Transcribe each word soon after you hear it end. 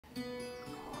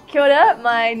Kia ora,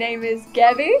 my name is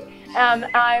Gabby.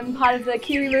 I'm part of the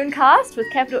Kiwi Moon cast with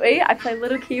capital E. I play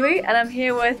Little Kiwi, and I'm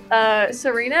here with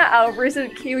Serena, our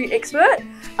resident Kiwi expert.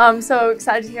 I'm so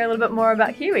excited to hear a little bit more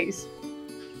about Kiwis.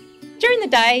 During the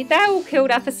day, they're all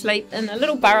curled up asleep in a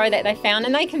little burrow that they found,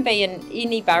 and they can be in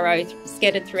any burrow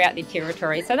scattered throughout their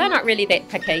territory, so they're not really that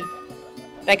picky.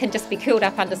 They can just be curled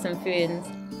up under some ferns.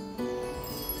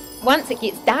 Once it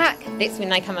gets dark, that's when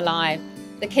they come alive.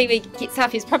 The Kiwi gets up,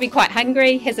 he's probably quite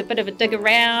hungry, has a bit of a dig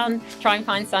around, try and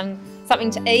find something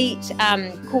to eat,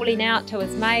 calling out to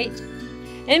his mate,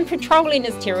 and patrolling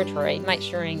his territory, make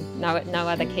sure no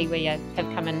other Kiwi have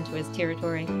come into his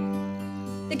territory.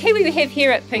 The Kiwi we have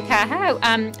here at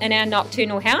Pūkaha in our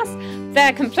Nocturnal house,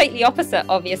 they're completely opposite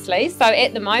obviously. So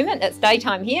at the moment it's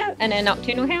daytime here, in our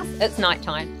Nocturnal house it's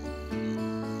nighttime.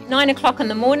 9 o'clock in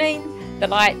the morning the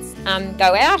lights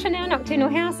go out in our Nocturnal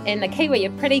house, and the Kiwi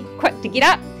are pretty quick to get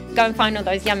up, go and find all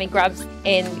those yummy grubs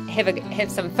and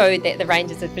have some food that the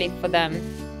rangers have left for them.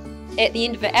 At the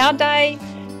end of our day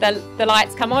the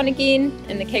lights come on again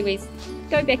and the Kiwis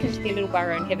go back into their little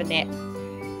burrow and have a nap.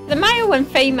 The male and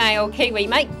female Kiwi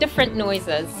make different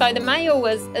noises. So the male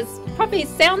is probably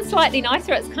sounds slightly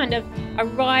nicer. It's kind of a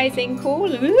rising call,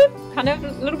 kind of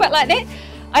a little bit like that.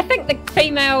 I think the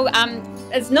female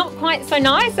is not quite so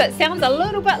nice. It sounds a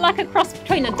little bit like a cross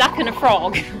between a duck and a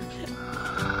frog.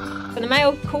 So the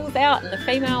male calls out and the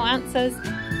female answers.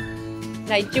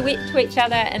 They duet to each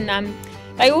other, and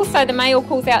the male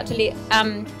calls out to let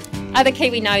other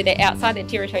Kiwi know that outside their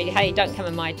territory, hey, don't come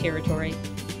in my territory.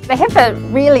 They have a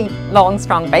really long,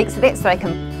 strong beak, so that's so they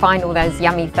can find all those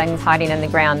yummy things hiding in the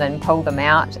ground and pull them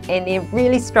out. And they're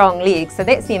really strong legs, so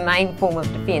that's their main form of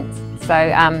defence. So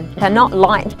they're not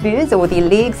light birds, or their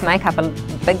legs make up a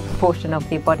big proportion of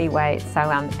their body weight. So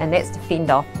and that's to fend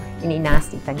off any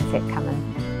nasty things that come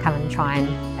and try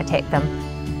and attack them.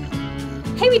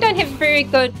 Kiwi don't have very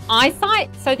good eyesight,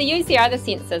 so they use their other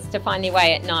senses to find their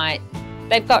way at night.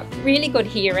 They've got really good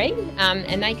hearing,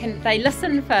 and they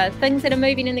listen for things that are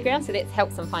moving in the ground, so that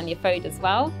helps them find their food as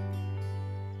well.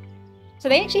 So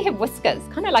they actually have whiskers,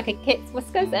 kind of like a cat's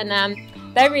whiskers, and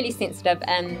they're really sensitive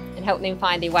and help them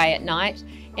find their way at night.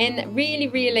 And really,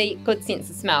 really good sense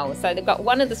of smell. So they've got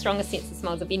one of the strongest sense of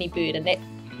smells of any bird, and that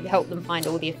will help them find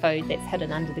all their food that's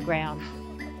hidden under the ground.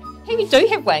 Kiwi do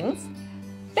have wings.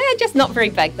 They're just not very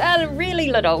big. They're really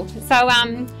little. So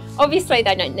obviously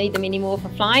they don't need them anymore for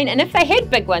flying, and if they had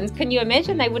big ones, can you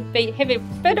imagine they would have a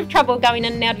bit of trouble going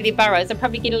in and out of their burrows and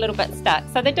probably get a little bit stuck.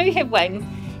 So they do have wings,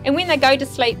 and when they go to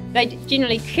sleep they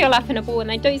generally curl up in a ball and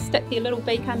they do stick their little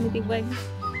beak under their wings.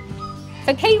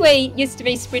 So Kiwi used to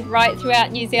be spread right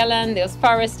throughout New Zealand. There was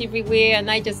forest everywhere, and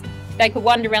they could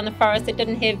wander around the forest. They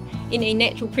didn't have any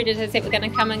natural predators that were going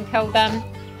to come and kill them.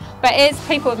 But as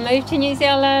people have moved to New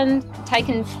Zealand,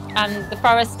 taken the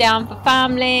forest down for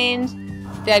farmland,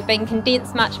 they've been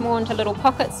condensed much more into little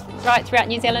pockets right throughout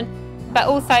New Zealand. But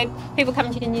also people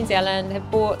coming to New Zealand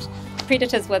have brought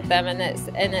predators with them, and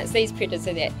it's these predators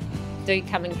that do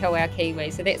come and kill our Kiwi.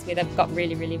 So that's where they've got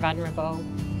really, really vulnerable.